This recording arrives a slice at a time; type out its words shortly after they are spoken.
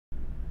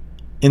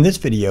In this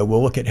video,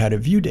 we'll look at how to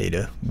view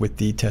data with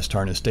the Test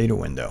Harness data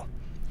window.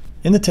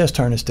 In the Test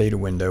Harness data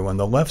window, on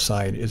the left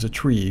side is a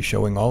tree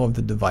showing all of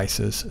the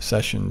devices,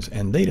 sessions,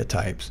 and data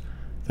types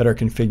that are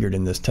configured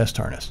in this Test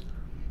Harness.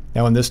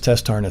 Now in this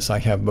Test Harness, I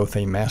have both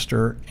a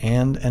master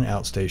and an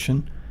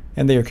outstation,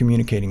 and they are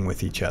communicating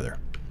with each other.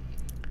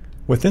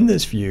 Within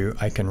this view,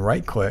 I can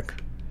right-click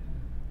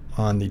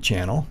on the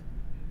channel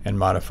and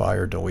modify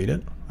or delete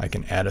it. I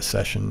can add a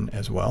session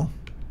as well.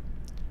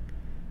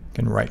 I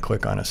can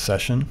right-click on a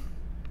session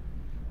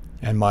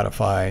and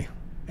modify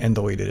and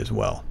delete it as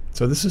well.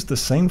 So this is the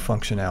same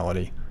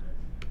functionality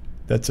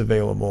that's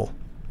available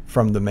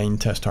from the main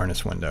Test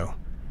Harness window,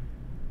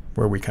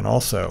 where we can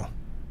also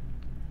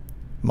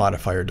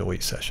modify or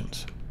delete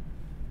sessions.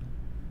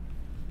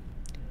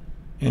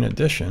 In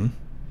addition,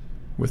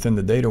 within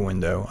the data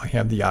window, I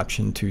have the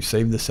option to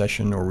save the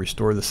session or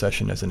restore the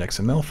session as an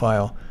XML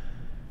file,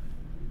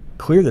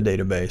 clear the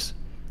database,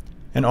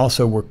 and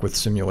also work with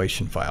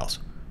simulation files.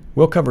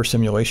 We'll cover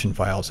simulation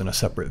files in a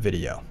separate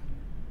video.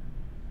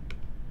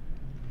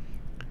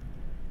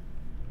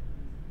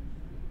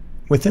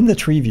 Within the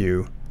tree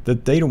view, the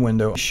data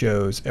window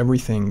shows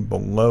everything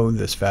below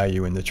this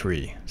value in the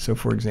tree. So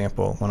for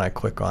example, when I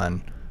click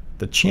on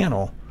the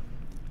channel,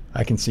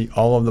 I can see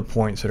all of the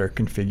points that are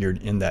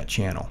configured in that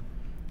channel.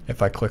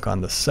 If I click on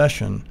the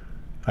session,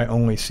 I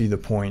only see the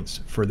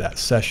points for that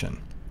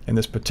session. In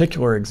this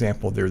particular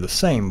example, they're the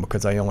same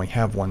because I only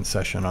have one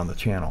session on the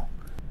channel.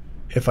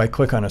 If I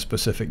click on a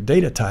specific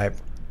data type,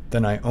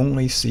 then I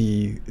only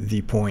see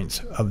the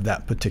points of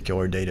that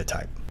particular data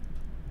type.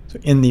 So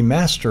in the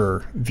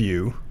master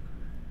view,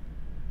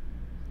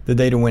 the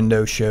data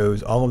window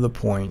shows all of the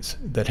points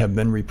that have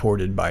been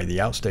reported by the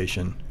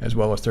outstation, as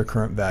well as their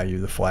current value,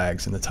 the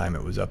flags, and the time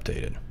it was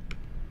updated.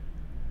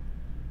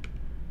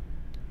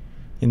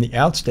 In the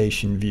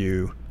outstation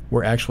view,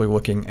 we're actually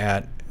looking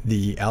at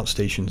the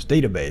outstation's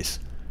database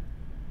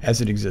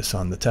as it exists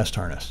on the Test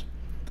Harness.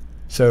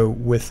 So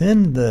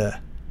within the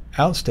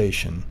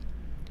outstation,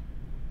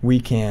 we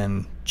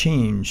can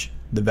change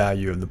the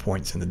value of the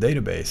points in the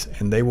database,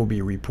 and they will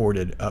be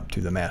reported up to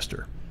the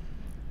master.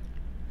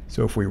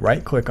 So if we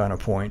right-click on a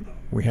point,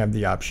 we have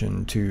the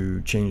option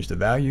to change the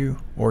value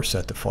or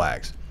set the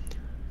flags.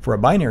 For a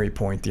binary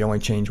point, the only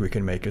change we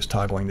can make is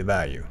toggling the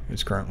value.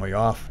 It's currently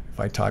off. If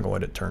I toggle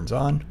it, it turns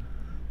on.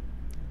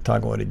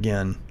 Toggle it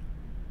again,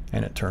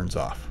 and it turns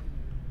off.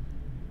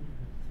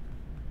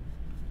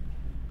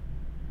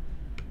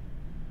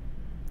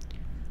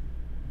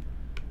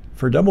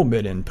 For double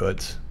bit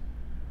inputs,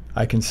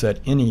 I can set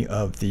any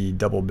of the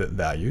double bit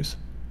values.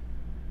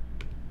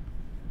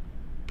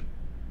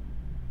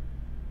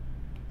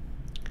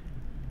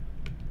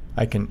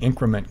 I can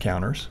increment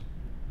counters.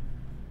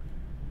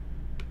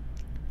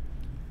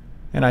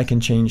 And I can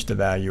change the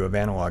value of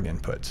analog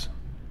inputs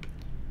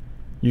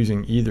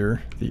using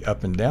either the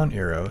up and down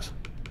arrows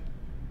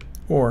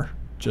or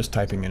just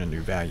typing in a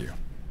new value.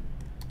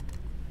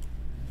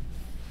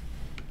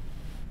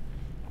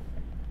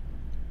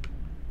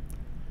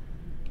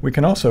 We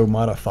can also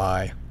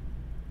modify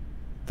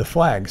the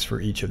flags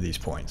for each of these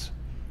points.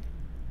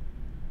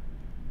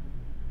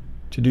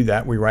 To do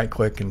that, we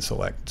right-click and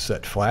select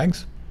Set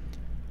Flags,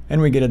 and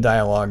we get a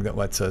dialog that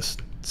lets us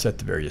set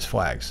the various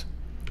flags.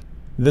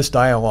 This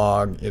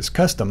dialog is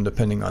custom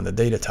depending on the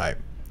data type.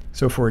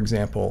 So for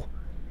example,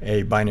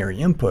 a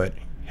binary input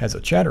has a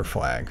chatter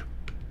flag,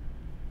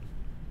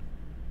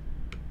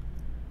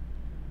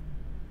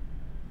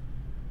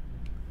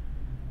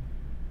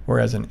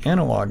 whereas an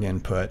analog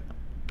input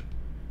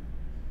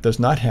does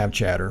not have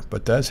chatter,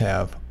 but does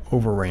have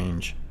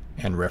overrange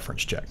and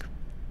reference check.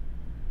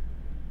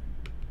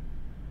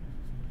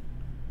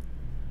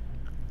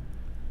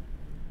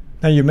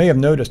 Now you may have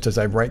noticed as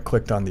I've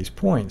right-clicked on these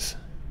points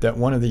that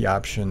one of the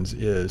options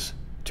is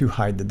to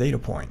hide the data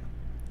point.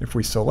 If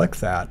we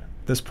select that,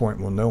 this point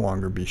will no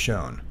longer be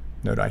shown.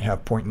 Note I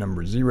have point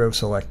number 0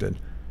 selected,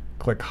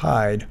 click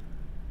Hide,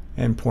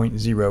 and point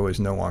 0 is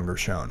no longer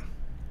shown.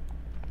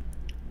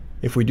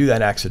 If we do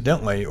that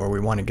accidentally, or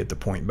we want to get the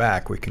point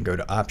back, we can go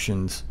to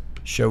Options,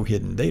 Show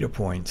Hidden Data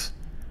Points.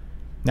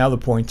 Now the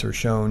points are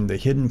shown. The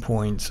hidden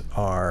points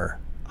are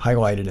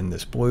highlighted in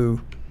this blue,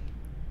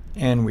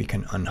 and we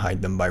can unhide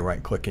them by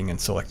right-clicking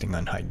and selecting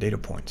Unhide Data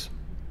Points.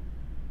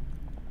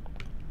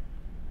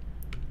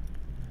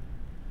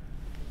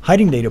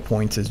 Hiding data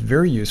points is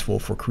very useful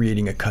for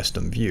creating a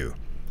custom view.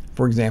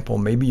 For example,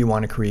 maybe you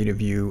want to create a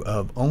view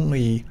of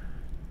only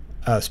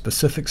a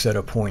specific set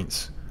of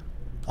points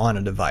on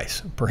a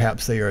device.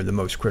 Perhaps they are the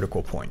most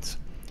critical points.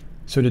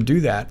 So to do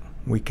that,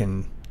 we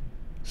can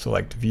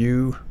select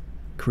View,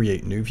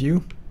 Create New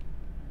View,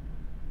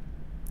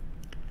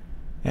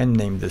 and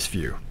name this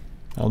view.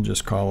 I'll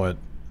just call it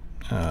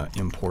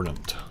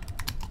Important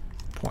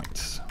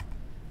Points.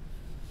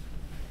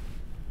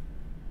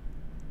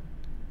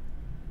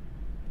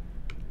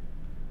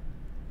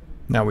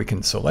 Now we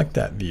can select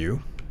that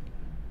view,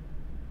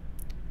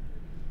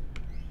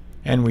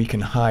 and we can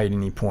hide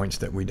any points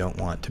that we don't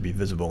want to be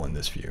visible in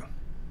this view.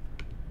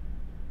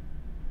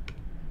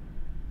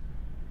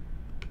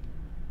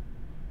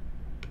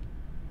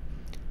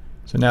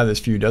 So now this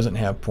view doesn't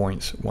have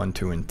points 1,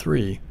 2, and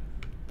 3,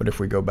 but if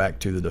we go back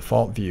to the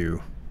default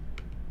view,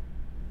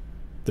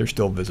 they're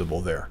still visible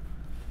there.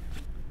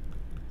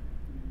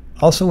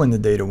 Also in the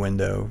data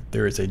window,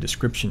 there is a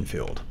description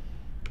field.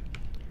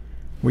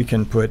 We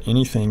can put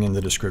anything in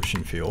the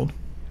description field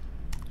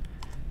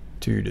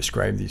to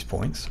describe these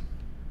points.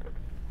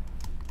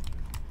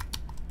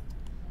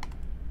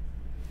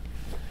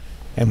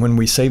 And when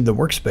we save the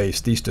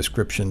workspace, these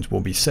descriptions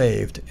will be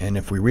saved, and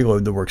if we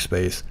reload the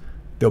workspace,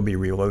 they'll be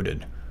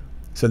reloaded.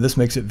 So this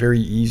makes it very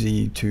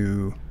easy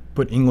to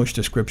put English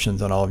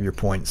descriptions on all of your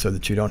points so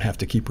that you don't have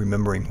to keep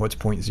remembering what's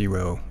point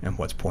 0 and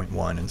what's point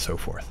 1 and so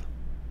forth.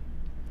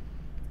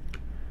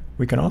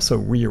 We can also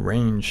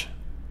rearrange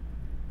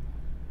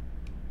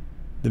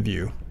the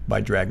view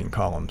by dragging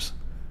columns.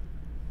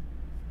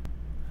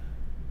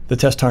 The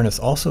test harness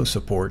also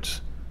supports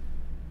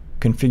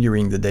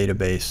configuring the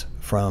database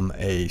from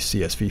a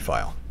CSV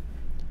file.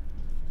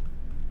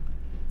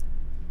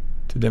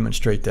 To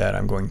demonstrate that,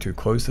 I'm going to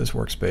close this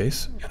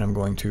workspace and I'm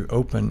going to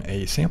open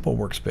a sample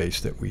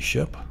workspace that we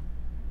ship.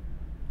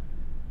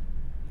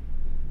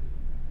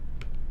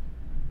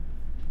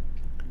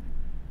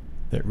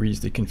 That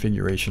reads the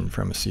configuration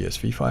from a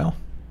CSV file.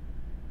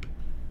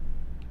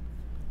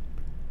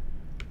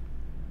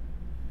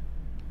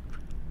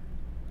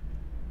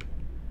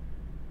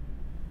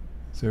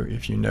 So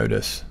if you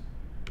notice,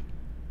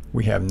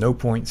 we have no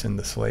points in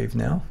the slave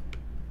now.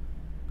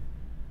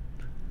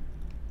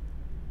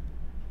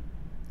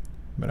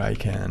 But I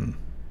can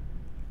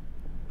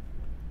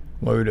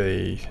load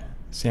a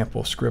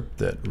sample script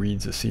that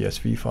reads a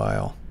CSV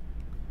file.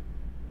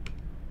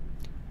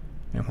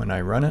 And when I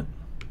run it,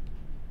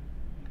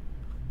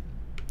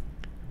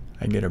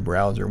 I get a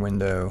browser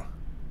window.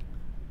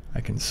 I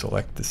can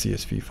select the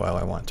CSV file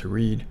I want to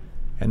read,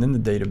 and then the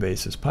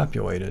database is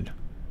populated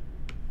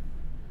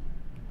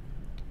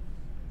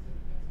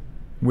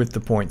with the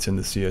points in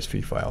the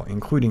CSV file,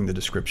 including the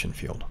description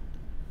field.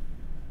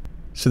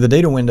 So the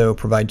data window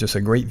provides us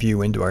a great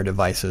view into our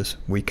devices.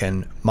 We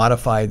can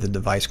modify the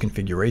device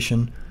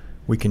configuration.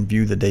 We can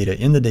view the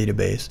data in the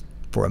database.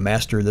 For a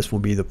master, this will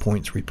be the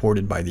points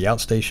reported by the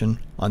outstation.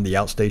 On the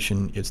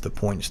outstation, it's the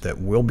points that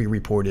will be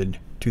reported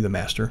to the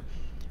master.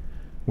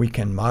 We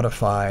can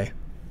modify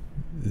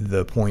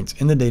the points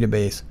in the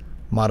database,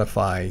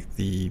 modify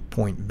the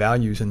point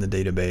values in the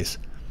database,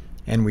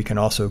 and we can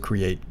also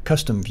create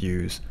custom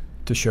views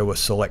to show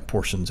us select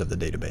portions of the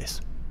database.